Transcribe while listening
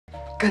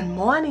Good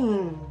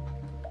morning,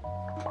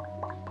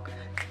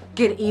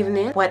 good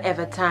evening,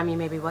 whatever time you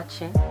may be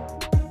watching.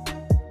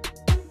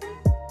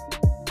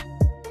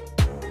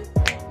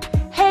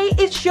 Hey,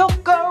 it's your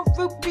girl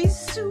Ruby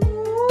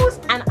Suze,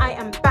 and I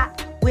am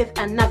back with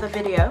another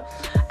video.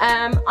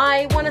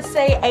 I want to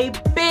say a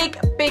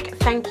big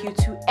thank you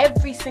to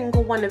every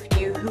single one of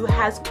you who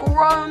has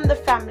grown the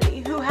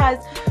family, who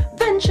has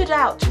ventured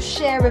out to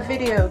share a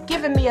video,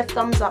 given me a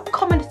thumbs up,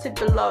 commented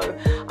below.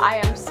 I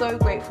am so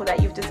grateful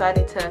that you've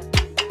decided to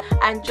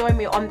and join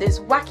me on this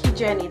wacky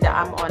journey that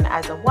I'm on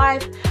as a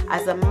wife,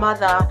 as a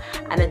mother,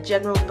 and a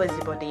general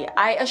busybody.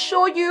 I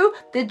assure you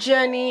the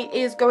journey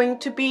is going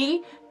to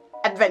be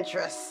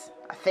adventurous,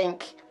 I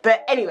think.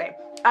 But anyway,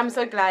 I'm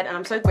so glad and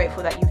I'm so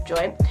grateful that you've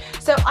joined.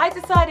 So I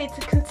decided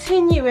to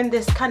continue in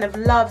this kind of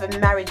love and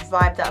marriage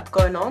vibe that I've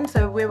going on.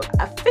 So we're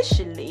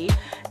officially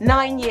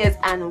 9 years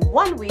and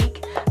 1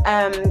 week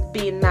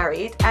being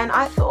married, and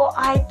I thought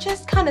I'd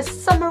just kind of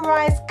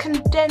summarize,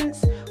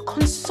 condense,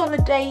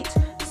 consolidate,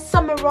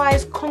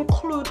 summarize,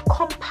 conclude,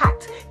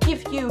 compact,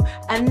 give you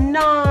a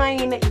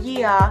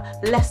 9-year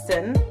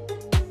lesson.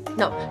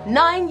 No,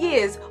 9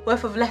 years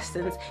worth of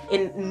lessons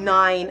in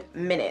 9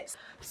 minutes.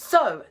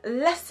 So,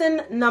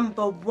 lesson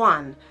number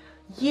 1,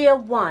 year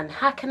 1.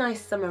 How can I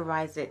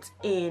summarize it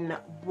in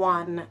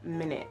 1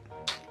 minute?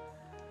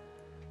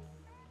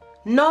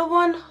 No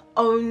one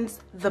owns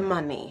the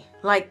money.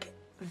 Like,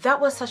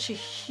 that was such a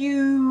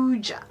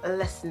huge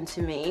lesson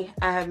to me.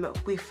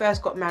 We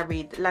first got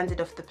married, landed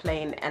off the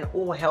plane, and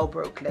all hell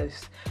broke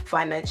loose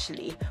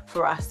financially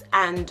for us.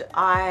 And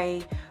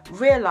I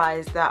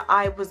realized that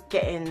I was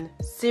getting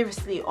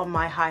seriously on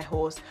my high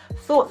horse,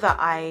 thought that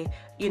I,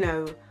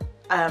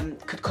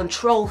 could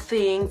control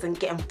things and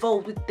get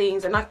involved with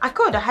things, and I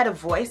had a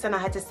voice, and I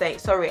had to say,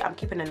 sorry, I'm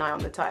keeping an eye on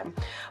the time.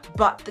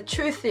 But the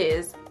truth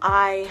is,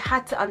 I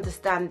had to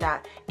understand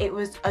that it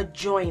was a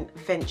joint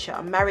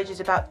venture. Marriage is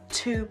about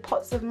 2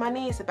 pots of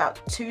money, it's about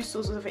 2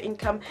 sources of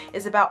income,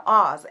 it's about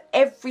ours.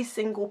 Every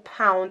single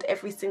pound,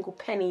 every single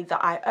penny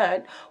that I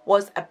earned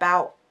was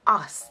about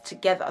us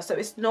together. So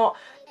it's not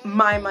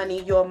my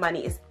money, your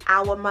money, is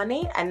our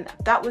money. And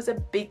that was a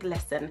big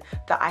lesson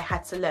that I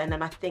had to learn,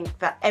 and I think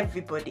that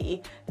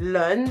everybody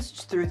learns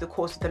through the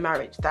course of the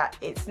marriage, that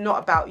it's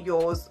not about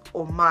yours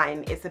or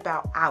mine, it's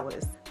about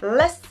ours.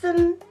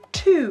 Lesson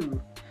 2,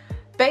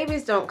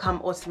 babies don't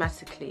come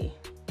automatically.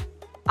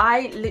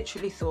 I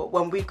literally thought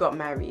when we got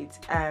married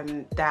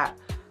that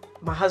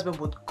my husband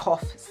would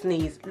cough,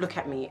 sneeze, look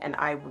at me, and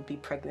I would be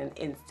pregnant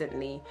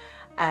instantly.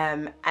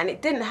 And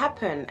it didn't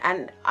happen,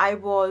 and I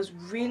was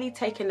really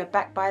taken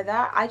aback by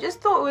that. I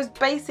just thought it was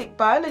basic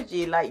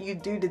biology, like you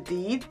do the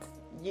deeds,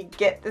 you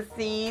get the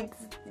seeds,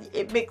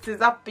 it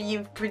mixes up and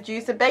you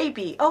produce a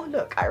baby. Oh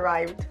look, I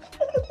rhymed.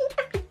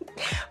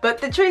 But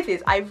the truth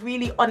is, I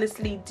really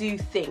honestly do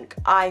think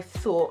I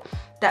thought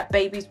that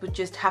babies would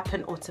just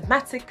happen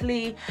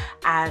automatically,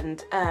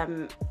 and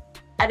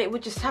it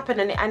would just happen,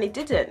 and it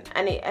didn't,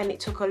 and it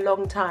took a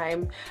long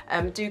time.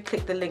 Do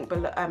click the link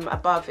below,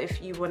 above, if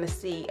you want to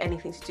see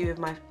anything to do with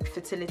my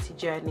fertility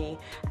journey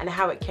and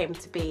how it came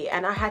to be.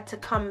 And I had to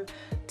come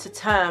to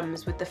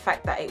terms with the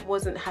fact that it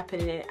wasn't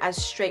happening as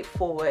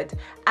straightforward,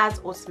 as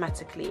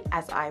automatically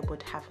as I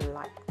would have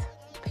liked.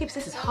 Peeps,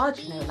 this is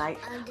hard, like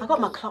I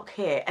got my clock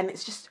here and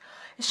it's just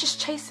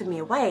chasing me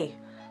away.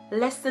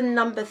 Lesson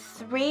number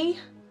 3,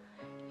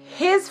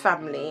 his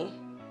family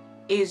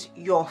is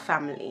your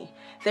family.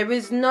 There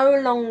is no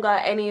longer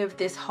any of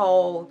this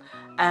whole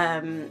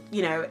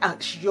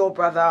it's your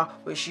brother,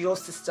 or it's your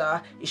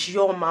sister, it's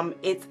your mum.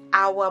 It's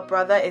our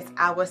brother, it's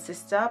our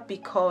sister,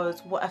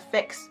 because what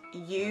affects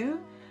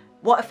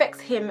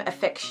him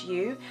affects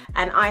you.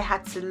 And I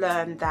had to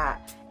learn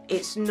that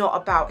it's not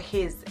about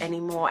his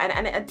anymore,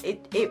 and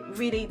it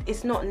really,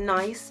 it's not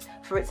nice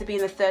for it to be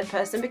in the third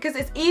person, because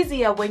it's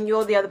easier when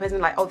you're the other person,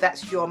 like, oh,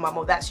 that's your mum,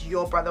 or that's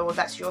your brother, or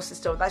that's your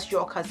sister, or that's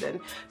your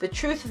cousin. The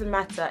truth of the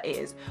matter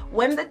is,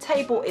 when the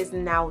table is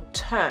now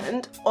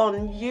turned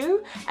on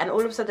you, and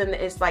all of a sudden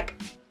it's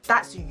like,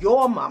 that's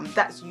your mum,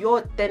 that's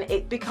your, then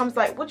it becomes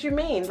like, what do you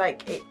mean?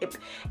 Like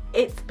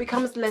it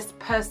becomes less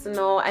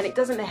personal, and it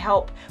doesn't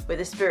help with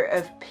the spirit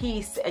of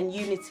peace and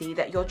unity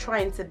that you're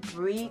trying to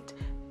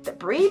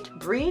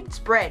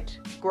spread,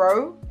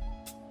 grow.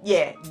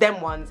 Yeah,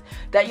 them ones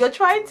that you're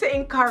trying to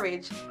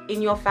encourage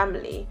in your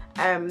family.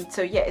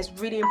 So yeah, it's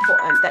really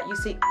important that you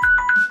see,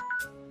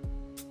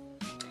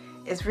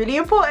 it's really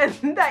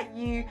important that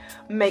you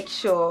make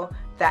sure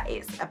that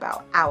it's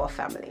about our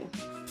family.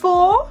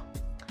 4,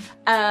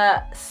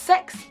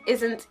 sex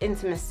isn't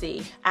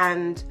intimacy,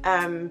 and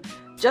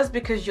just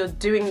because you're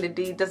doing the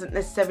deed doesn't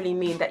necessarily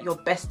mean that you're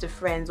best of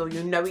friends, or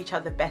you know each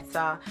other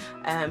better,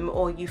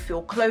 or you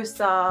feel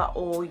closer,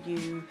 or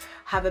you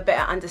have a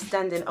better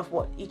understanding of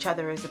what each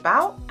other is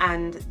about.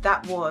 And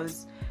that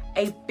was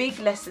a big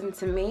lesson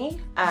to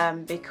me,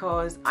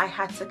 because I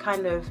had to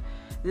kind of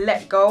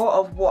let go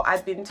of what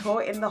I'd been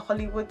taught in the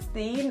Hollywood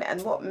scene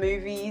and what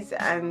movies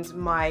and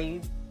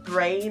my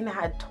brain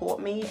had taught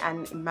me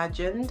and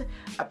imagined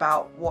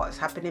about what's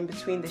happening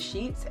between the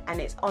sheets,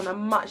 and it's on a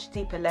much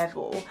deeper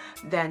level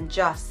than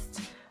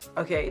just,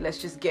 okay, let's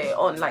just get it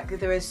on. Like,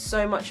 there is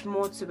so much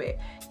more to it.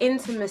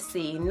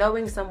 Intimacy,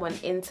 knowing someone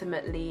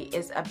intimately,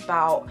 is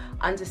about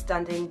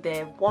understanding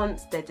their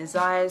wants, their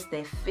desires,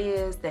 their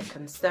fears, their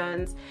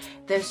concerns.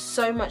 There's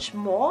so much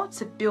more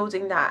to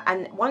building that,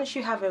 and once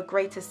you have a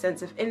greater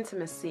sense of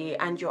intimacy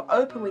and you're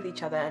open with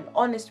each other and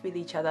honest with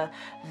each other,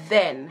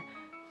 then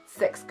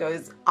sex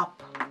goes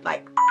up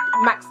like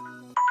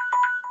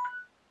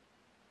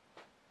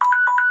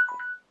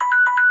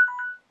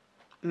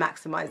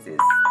maximizes.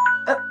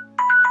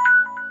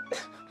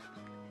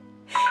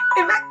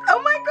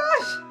 Oh my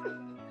gosh.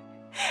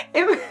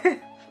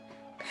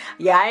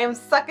 Yeah, I am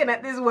sucking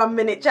at this 1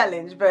 minute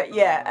challenge, but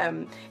yeah,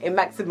 it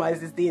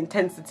maximizes the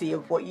intensity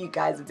of what you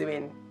guys are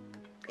doing.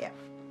 Yeah.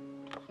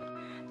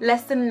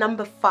 Lesson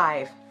number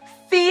 5.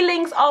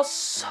 Feelings are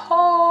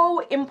so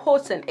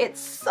important. It's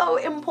so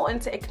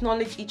important to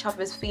acknowledge each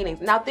other's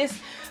feelings. Now,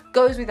 this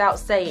goes without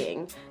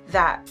saying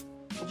that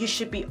you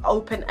should be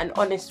open and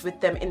honest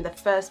with them in the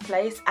first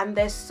place, and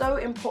they're so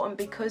important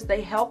because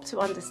they help to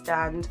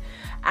understand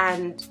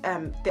and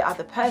the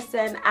other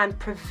person and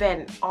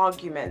prevent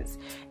arguments.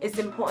 It's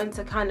important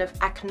to kind of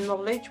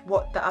acknowledge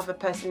what the other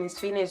person is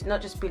feeling. It's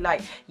not just be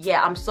like,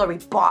 yeah, I'm sorry,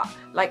 but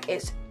like,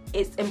 it's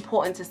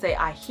important to say,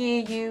 I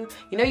hear you.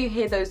 You know, you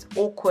hear those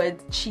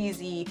awkward,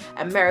 cheesy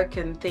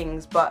American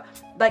things, but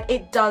like,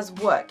 it does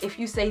work. If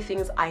you say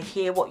things, I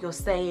hear what you're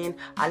saying,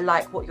 I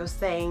like what you're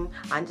saying,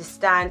 I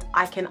understand,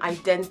 I can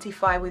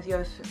identify with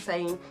your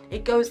saying,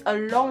 it goes a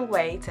long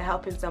way to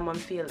helping someone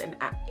feel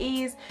at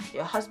ease,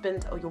 your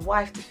husband or your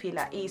wife to feel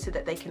at ease, so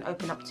that they can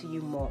open up to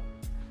you more.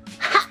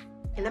 Ha!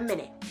 In a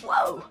minute.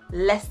 Whoa.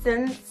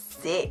 Lesson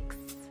 6.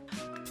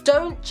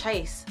 Don't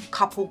chase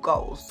couple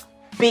goals.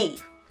 Be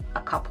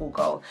a couple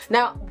goal.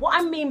 Now, what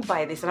I mean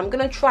by this, and I'm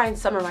going to try and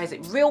summarize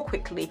it real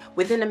quickly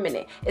within a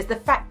minute, is the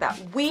fact that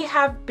we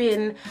have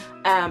been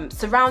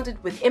surrounded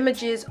with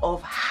images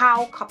of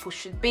how couples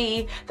should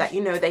be, that,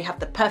 you know, they have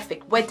the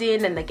perfect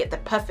wedding and they get the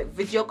perfect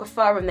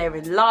videographer and they're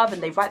in love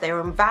and they write their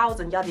own vows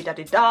and yada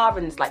yada da,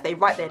 and it's like they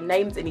write their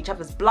names in each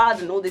other's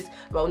blood and all this,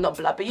 well, not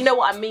blood, but you know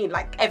what I mean,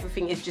 like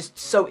everything is just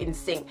so in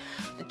sync.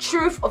 The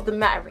truth of the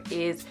matter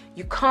is,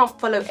 you can't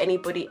follow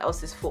anybody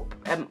else's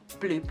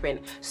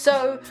blueprint.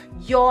 So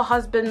your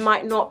husband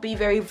might not be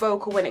very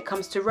vocal when it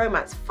comes to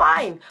romance,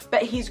 fine,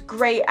 but he's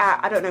great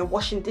at, I don't know,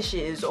 washing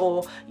dishes,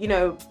 or, you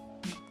know,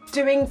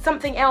 doing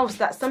something else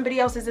that somebody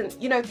else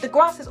isn't. You know, the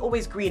grass is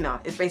always greener,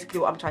 is basically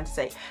what I'm trying to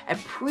say.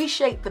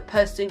 Appreciate the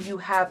person you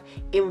have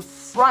in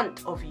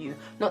front of you,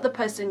 not the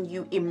person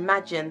you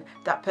imagine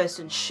that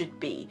person should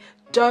be.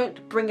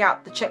 Don't bring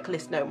out the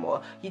checklist no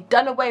more. You've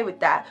done away with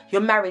that. You're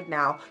married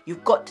now.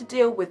 You've got to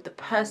deal with the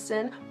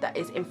person that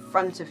is in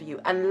front of you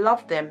and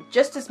love them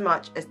just as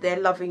much as they're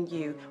loving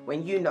you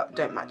when you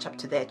don't match up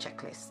to their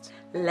checklist.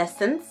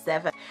 Lesson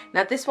 7.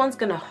 Now, this one's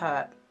gonna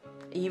hurt.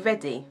 Are you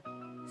ready?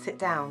 Sit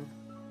down.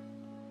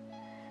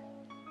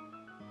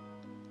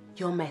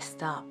 You're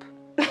messed up.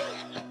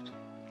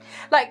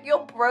 Like,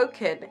 you're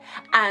broken,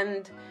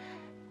 and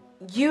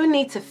you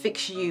need to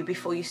fix you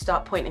before you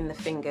start pointing the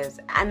fingers,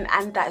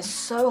 and that is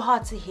so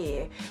hard to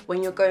hear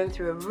when you're going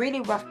through a really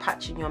rough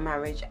patch in your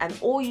marriage and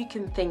all you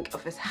can think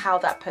of is how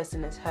that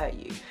person has hurt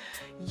you.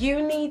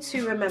 You need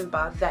to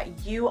remember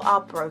that you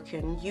are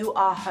broken, you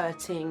are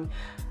hurting,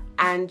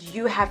 and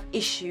you have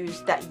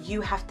issues that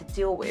you have to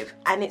deal with.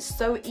 And it's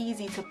so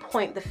easy to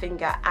point the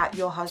finger at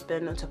your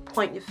husband or to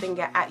point your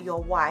finger at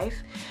your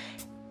wife,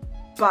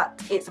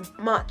 but it's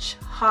much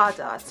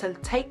harder to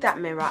take that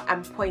mirror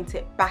and point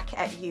it back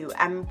at you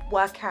and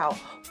work out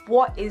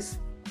what is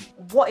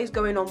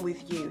going on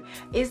with you.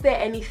 Is there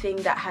anything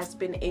that has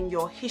been in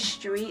your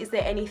history? Is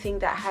there anything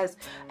that has,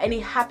 any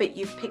habit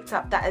you've picked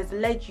up that has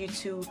led you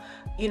to,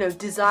 you know,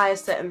 desire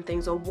certain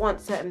things or want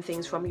certain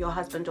things from your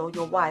husband or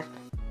your wife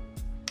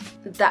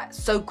that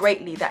so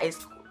greatly that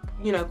is,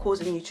 you know,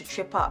 causing you to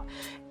trip up?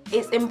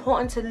 It's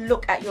important to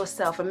look at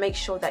yourself and make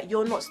sure that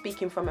you're not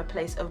speaking from a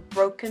place of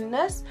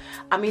brokenness.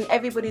 I mean,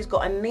 everybody's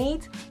got a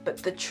need,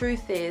 but the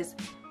truth is,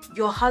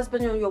 your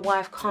husband or your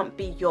wife can't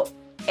be your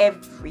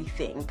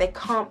everything. They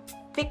can't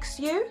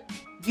fix you.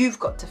 You've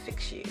got to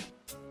fix you.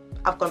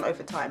 I've gone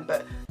over time,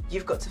 but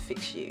you've got to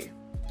fix you.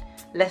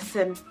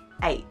 Lesson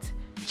 8.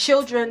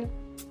 Children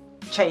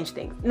change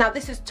things. Now,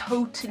 this is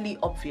totally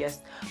obvious.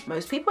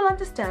 Most people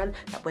understand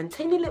that when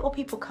tiny little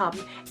people come,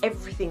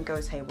 everything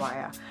goes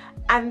haywire.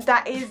 And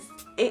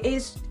it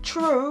is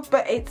true,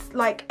 but it's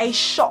like a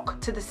shock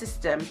to the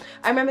system.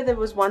 I remember there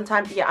was one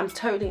time,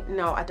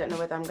 I don't know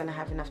whether I'm gonna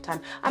have enough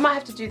time. I might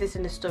have to do this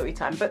in the story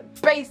time,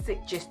 but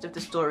basic gist of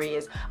the story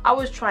is, I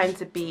was trying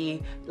to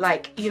be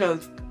like, you know,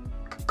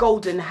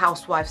 golden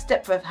housewife,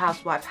 Stepford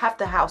housewife, have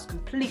the house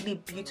completely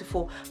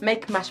beautiful,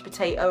 make mashed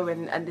potato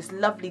and this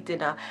lovely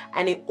dinner,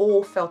 and it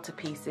all fell to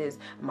pieces.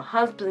 My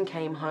husband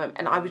came home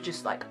and I was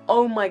just like,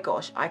 oh my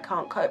gosh, I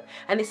can't cope.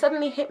 And it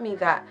suddenly hit me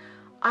that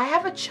I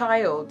have a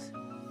child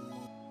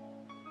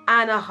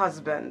and a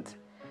husband.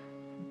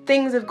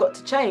 things have got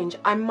to change.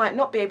 I might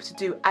not be able to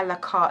do a la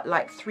carte,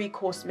 like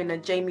 3-course meal,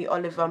 Jamie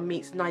Oliver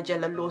meets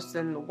Nigella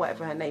Lawson,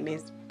 whatever her name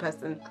is,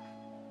 person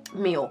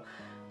meal.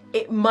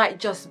 It might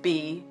just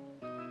be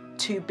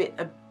 2 bits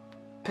of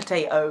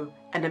potato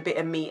and a bit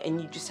of meat,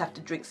 and you just have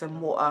to drink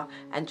some water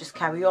and just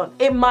carry on.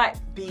 It might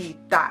be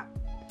that.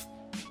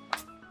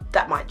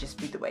 That might just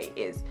be the way it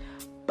is.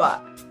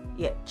 But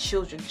yeah,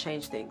 children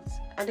change things,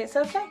 and it's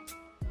okay.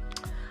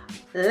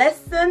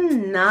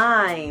 Lesson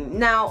 9.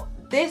 Now,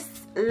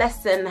 this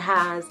lesson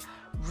has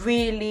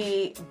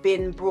really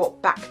been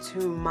brought back to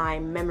my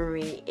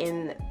memory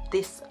in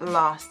this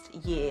last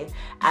year,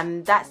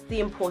 and that's the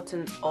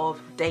importance of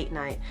date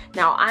night.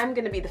 Now, I'm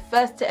going to be the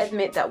first to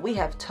admit that we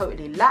have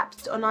totally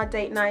lapsed on our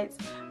date nights,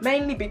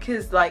 mainly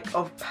because like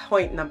of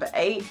point number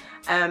 8,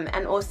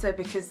 and also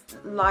because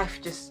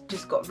life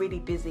just got really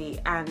busy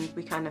and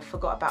we kind of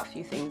forgot about a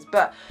few things.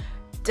 But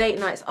date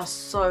nights are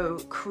so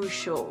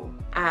crucial,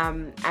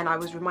 and I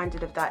was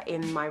reminded of that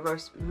in my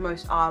most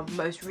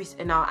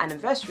recent, in our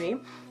anniversary.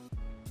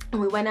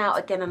 We went out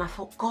again, and I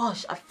thought,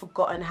 gosh, I've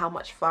forgotten how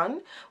much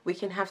fun we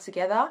can have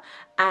together.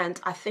 And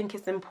I think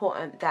it's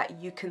important that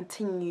you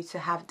continue to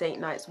have date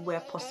nights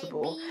where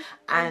possible,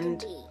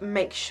 and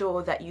make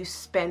sure that you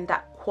spend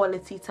that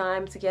quality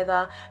time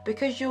together,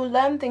 because you'll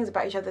learn things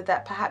about each other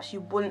that perhaps you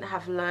wouldn't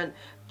have learned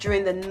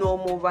during the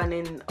normal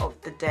running of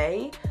the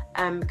day,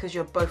 because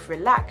you're both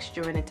relaxed,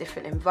 you're in a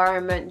different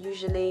environment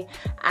usually,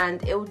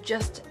 and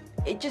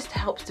it just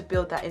helps to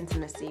build that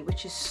intimacy,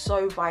 which is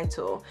so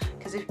vital.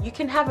 Because if you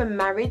can have a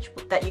marriage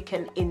that you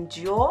can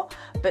endure,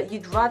 but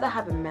you'd rather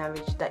have a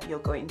marriage that you're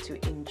going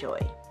to enjoy.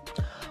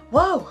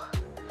 Whoa.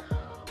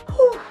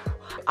 Whew.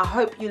 I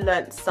hope you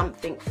learned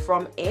something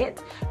from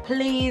it.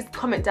 Please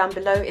comment down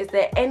below, is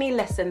there any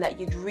lesson that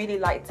you'd really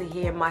like to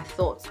hear my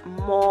thoughts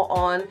more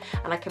on,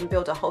 and I can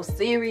build a whole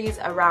series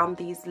around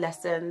these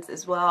lessons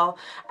as well.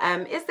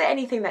 Is there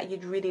anything that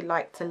you'd really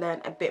like to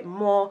learn a bit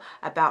more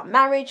about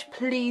marriage?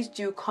 Please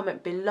do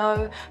comment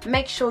below.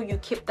 Make sure you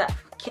click that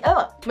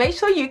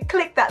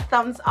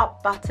thumbs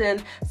up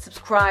button,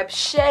 subscribe,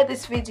 share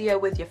this video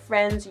with your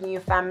friends and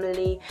your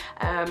family,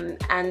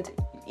 and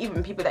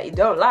even people that you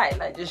don't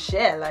like just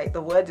share. Like,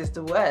 the word is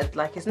the word.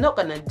 Like, it's not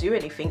gonna do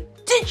anything.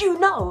 Did you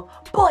know,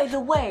 by the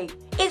way,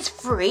 it's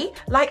free?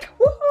 Like,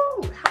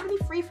 woohoo! How many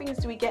free things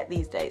do we get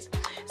these days?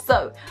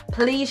 So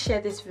please share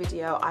this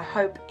video. I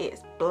hope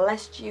it's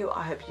blessed you.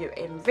 I hope you're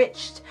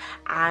enriched,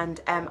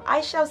 and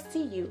I shall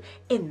see you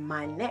in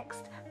my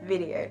next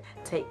video.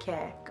 Take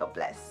care. God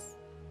bless.